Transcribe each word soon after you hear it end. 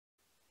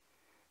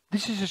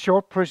This is a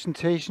short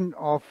presentation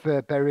of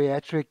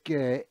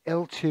bariatric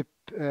L-tip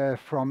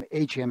from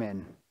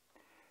HMN.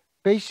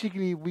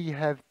 Basically, we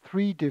have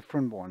three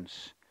different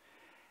ones.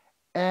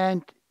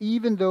 And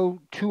even though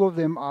two of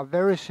them are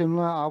very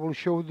similar, I will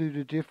show you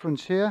the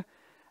difference here.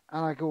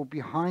 And I go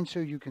behind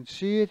so you can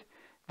see it.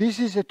 This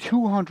is a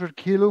 200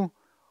 kilo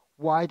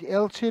wide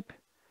L-tip.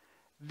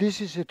 This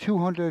is a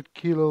 200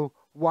 kilo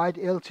wide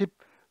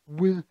L-tip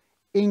with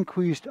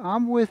increased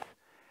arm width.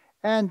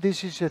 And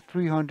this is a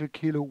 300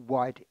 kilo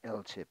wide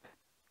L-tip.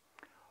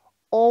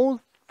 All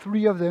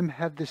three of them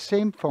have the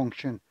same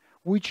function,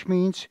 which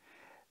means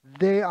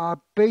they are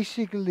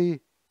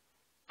basically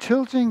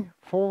tilting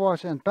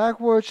forwards and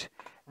backwards.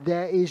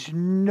 There is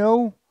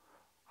no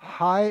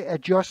high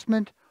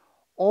adjustment.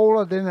 All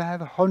of them have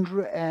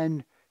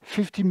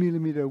 150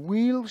 millimeter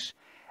wheels,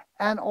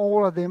 and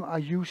all of them are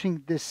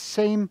using the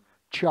same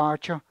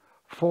charger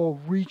for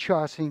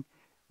recharging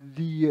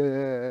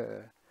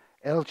the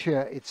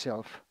L-chair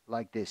itself,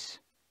 like this.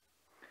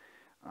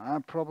 I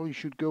probably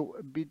should go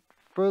a bit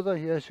further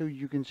here so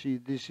you can see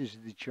this is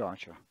the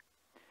charger.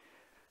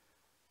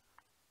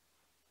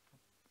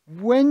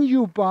 When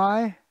you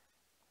buy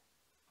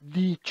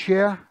the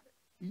chair,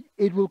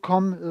 it will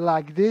come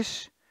like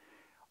this.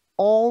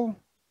 All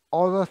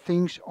other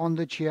things on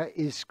the chair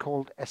is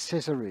called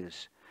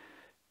accessories.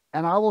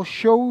 And I will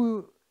show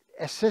you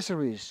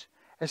accessories.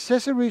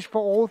 Accessories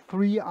for all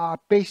three are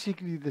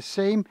basically the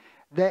same.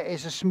 There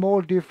is a small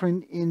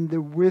difference in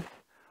the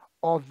width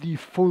of the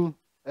full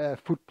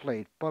foot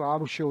plate, but I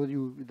will show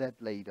you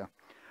that later.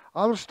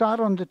 I will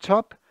start on the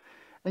top,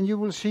 and you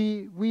will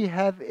see we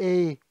have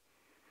a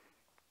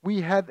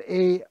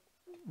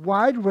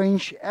wide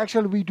range.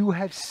 Actually, we do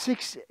have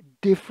 6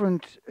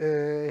 different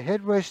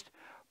headrests,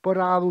 but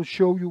I will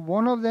show you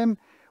one of them,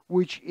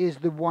 which is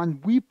the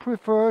one we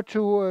prefer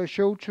to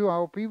show to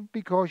our people,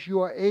 because you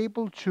are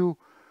able to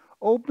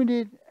open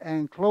it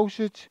and close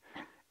it,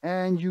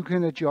 and you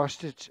can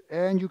adjust it,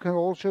 and you can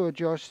also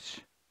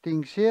adjust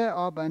things here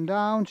up and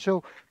down.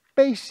 So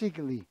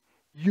basically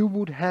you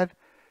would have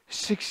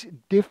 6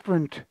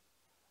 different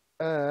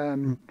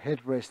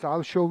headrests.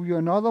 I'll show you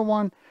another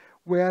one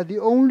where the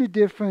only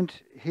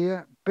difference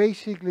here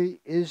basically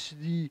is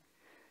the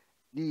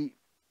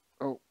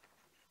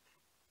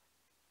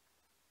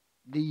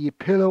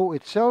pillow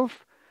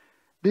itself.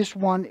 This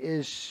one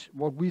is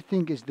what we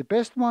think is the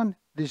best one.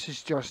 This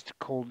is just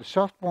called the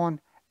soft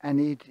one, and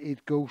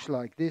it goes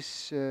like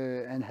this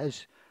and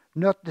has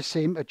not the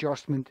same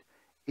adjustment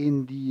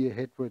in the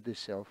headrest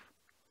itself.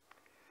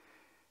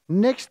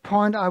 Next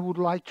point I would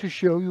like to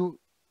show you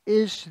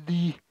is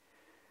the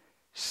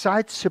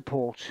side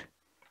support.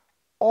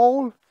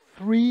 All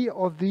 3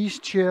 of these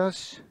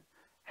chairs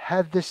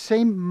have the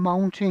same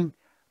mounting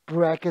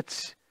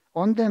brackets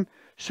on them,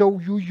 so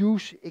you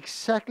use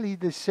exactly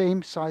the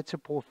same side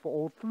support for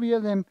all 3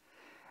 of them,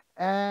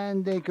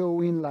 and they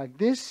go in like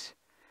this,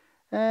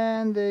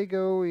 and they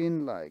go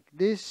in like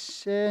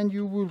this, and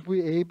you will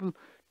be able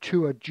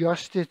to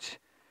adjust it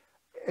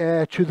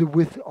to the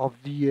width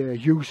of the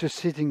user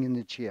sitting in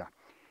the chair.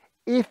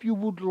 If you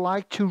would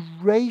like to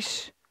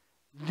raise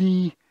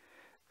the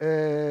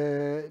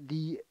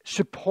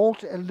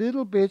support a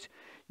little bit,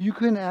 you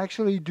can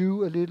actually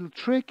do a little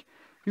trick.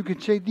 You can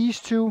take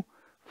these 2,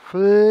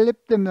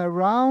 flip them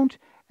around,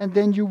 and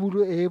then you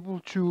will be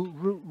able to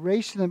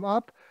raise them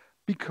up,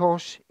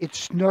 because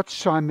it's not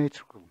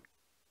symmetrical.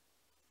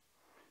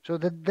 So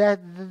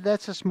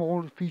that's a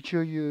small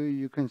feature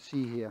you can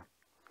see here.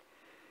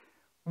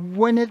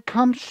 When it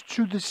comes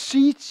to the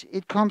seats,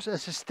 it comes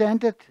as a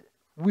standard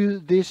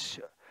with this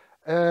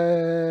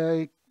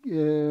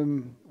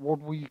what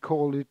we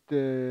call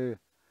it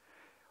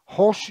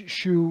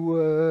horseshoe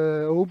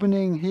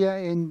opening here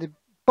in the,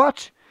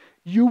 but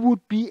you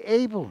would be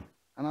able,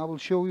 and I will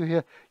show you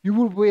here, you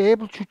will be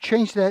able to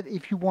change that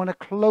if you want a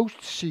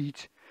closed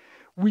seat.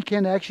 We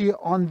can actually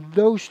on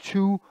those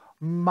 2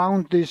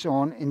 mount this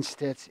on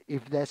instead,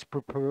 if that's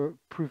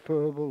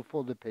preferable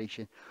for the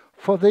patient.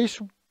 For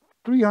this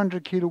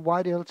 300 kilo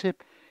wide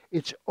L-tip,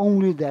 it's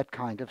only that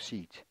kind of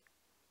seat.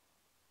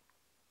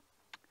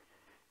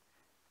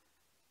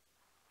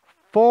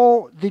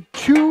 For the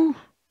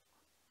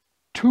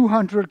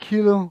 200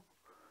 kilo,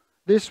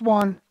 this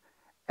one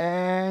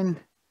and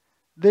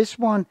this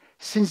one,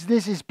 since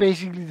this is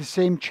basically the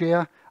same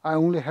chair, I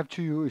only have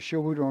to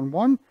show it on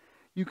one.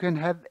 You can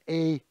have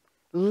a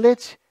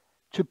lid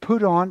to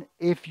put on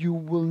if you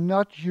will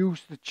not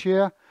use the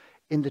chair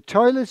in the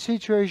toilet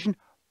situation,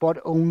 but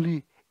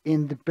only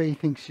in the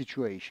bathing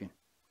situation.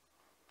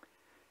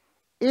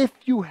 If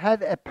you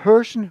have a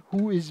person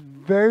who is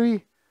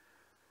very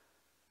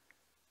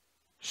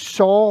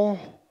sore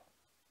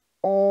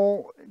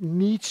or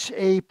needs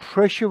a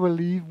pressure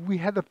relief, we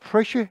have a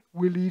pressure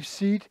relief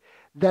seat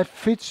that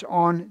fits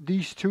on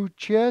these 2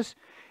 chairs.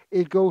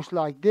 It goes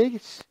like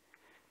this.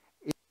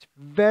 It's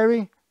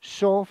very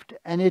soft,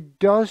 and it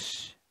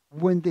does,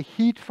 when the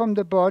heat from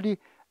the body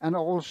and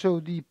also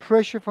the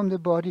pressure from the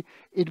body,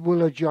 it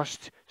will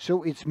adjust,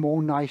 so it's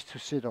more nice to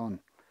sit on.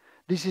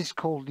 This is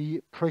called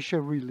the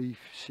pressure relief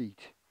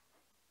seat.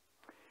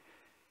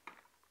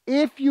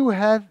 If you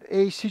have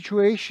a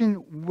situation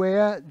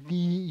where the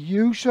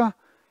user,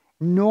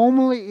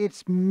 normally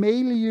it's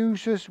male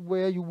users,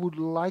 where you would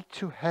like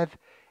to have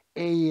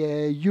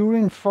a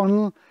urine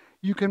funnel,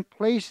 you can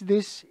place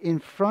this in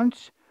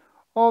front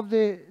of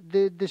the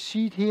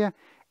seat here,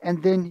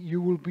 and then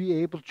you will be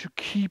able to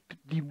keep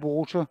the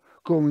water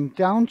going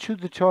down to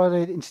the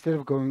toilet instead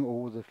of going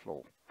over the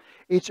floor.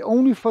 It's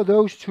only for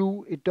those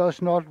two. It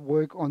does not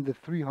work on the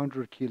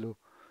 300 kilo.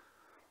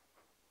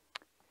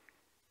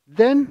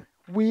 Then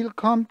we'll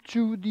come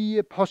to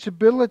the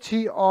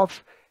possibility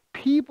of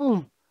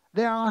people.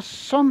 There are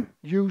some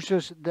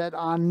users that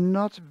are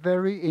not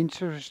very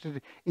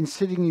interested in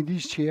sitting in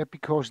this chair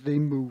because they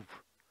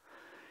move.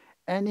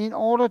 And in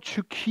order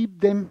to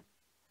keep them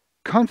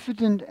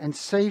confident and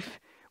safe,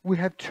 we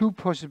have two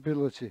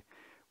possibilities.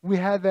 We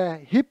have a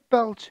hip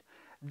belt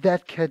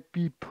that can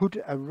be put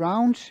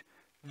around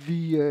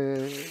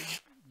the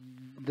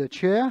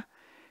chair.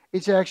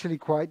 It's actually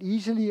quite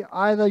easily.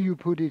 Either you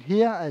put it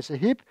here as a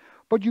hip,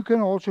 but you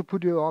can also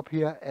put it up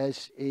here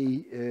as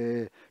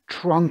a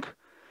trunk.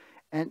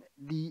 And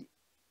the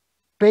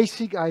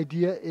basic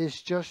idea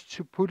is just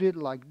to put it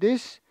like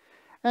this,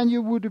 and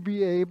you would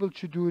be able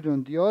to do it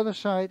on the other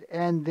side,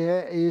 and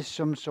there is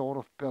some sort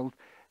of belt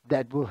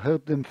that will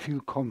help them feel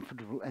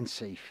comfortable and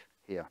safe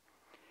here.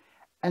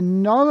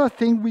 Another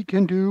thing we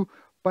can do,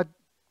 but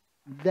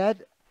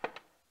that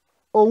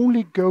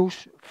only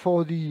goes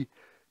for the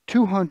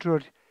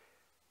 200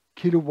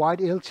 kilo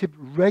wide L-tip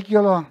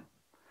regular.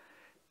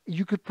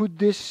 You could put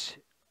this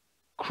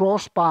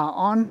crossbar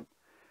on.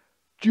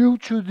 Due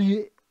to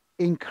the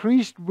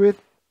increased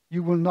width,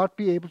 you will not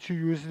be able to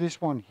use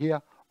this one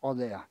here or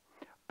there.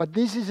 But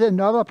this is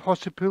another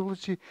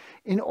possibility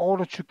in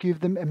order to give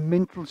them a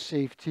mental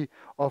safety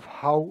of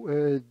how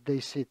they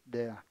sit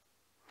there.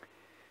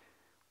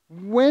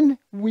 When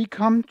we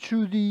come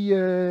to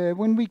the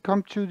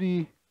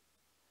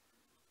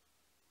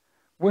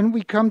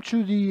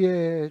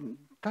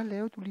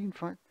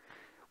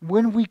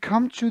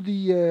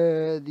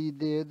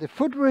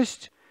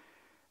footrest.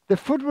 The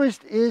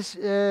footrest is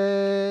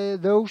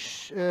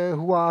those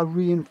who are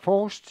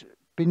reinforced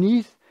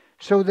beneath,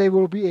 so they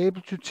will be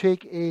able to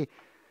take a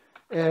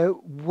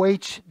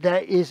weight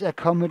that is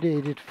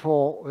accommodated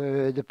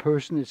for the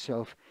person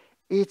itself.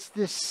 It's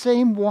the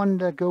same one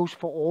that goes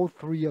for all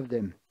three of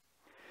them.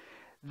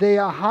 They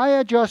are high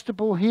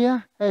adjustable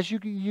here, as you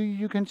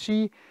can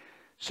see,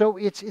 so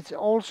it's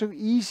also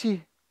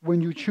easy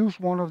when you choose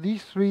one of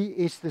these three.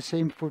 It's the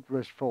same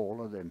footrest for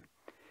all of them.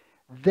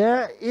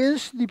 There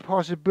is the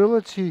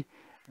possibility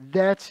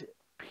that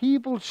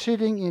people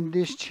sitting in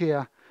this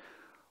chair,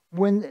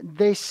 when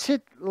they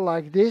sit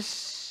like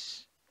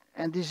this,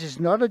 and this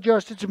is not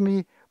adjusted to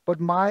me, but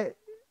my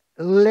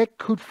leg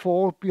could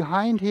fall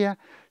behind here.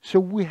 So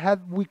we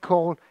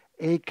call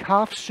a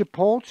calf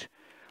support,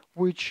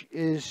 which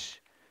is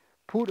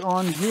put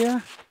on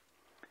here,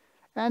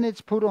 and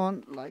it's put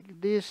on like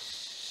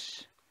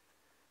this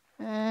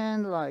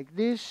and like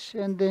this,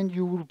 and then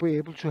you will be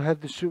able to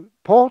have the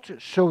support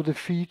so the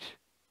feet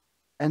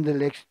and the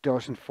legs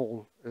doesn't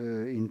fall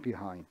in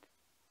behind.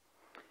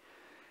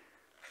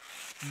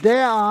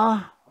 There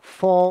are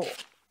for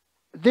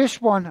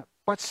this one,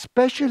 but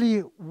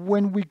especially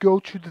when we go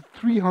to the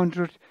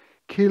 300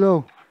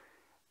 kilo,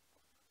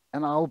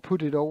 and I'll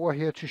put it over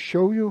here to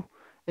show you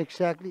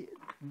exactly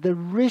the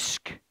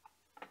risk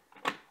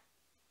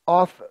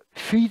of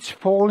feet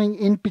falling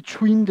in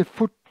between the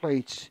foot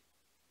plates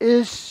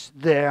is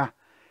there,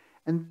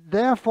 and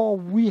therefore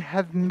we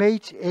have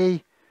made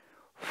a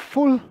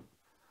full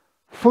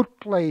foot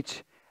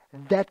plate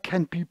that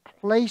can be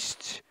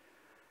placed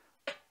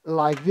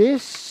like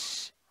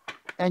this,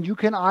 and you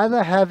can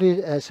either have it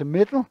as a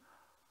middle.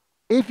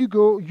 If you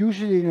go use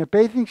it in a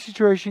bathing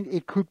situation,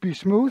 it could be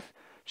smooth,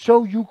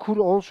 so you could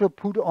also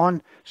put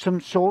on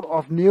some sort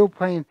of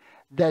neoprene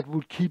that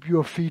would keep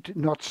your feet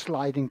not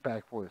sliding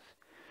backwards.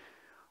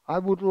 I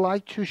would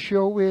like to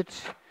show it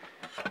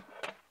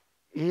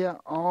here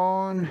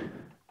on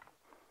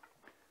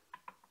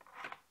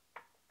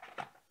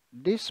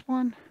this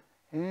one,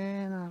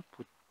 and I'll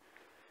put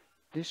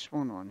this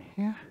one on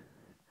here.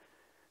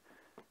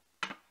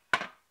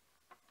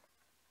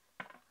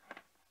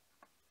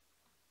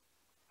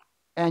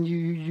 And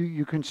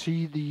you can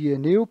see the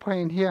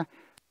neoprene here,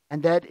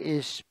 and that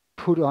is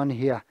put on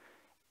here.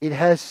 It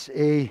has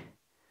a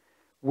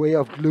way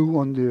of glue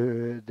on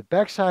the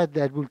backside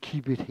that will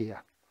keep it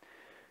here.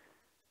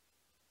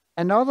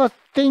 Another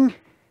thing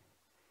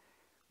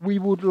we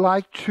would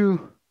like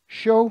to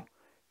show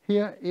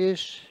here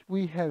is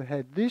we have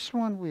had this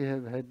one, we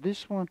have had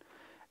this one,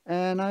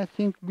 and I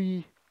think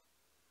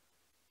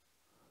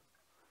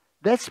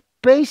that's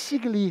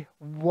basically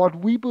what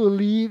we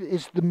believe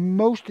is the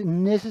most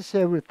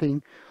necessary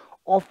thing.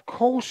 Of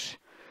course,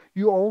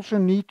 you also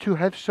need to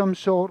have some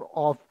sort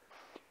of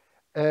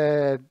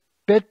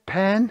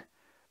bedpan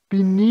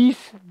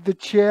beneath the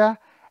chair,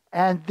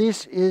 and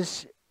this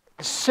is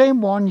the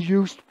same one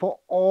used for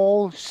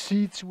all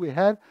seats we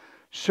have.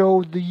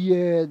 So the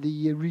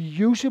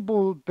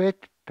reusable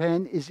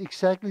bedpan is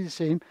exactly the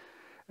same.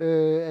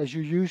 as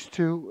you used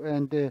to,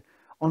 and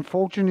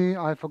unfortunately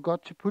I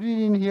forgot to put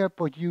it in here,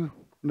 but you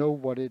know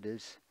what it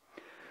is.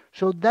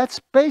 So that's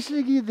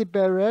basically the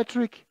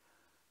bariatric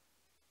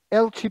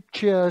L-tip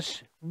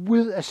chairs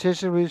with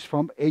accessories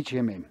from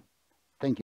HMN.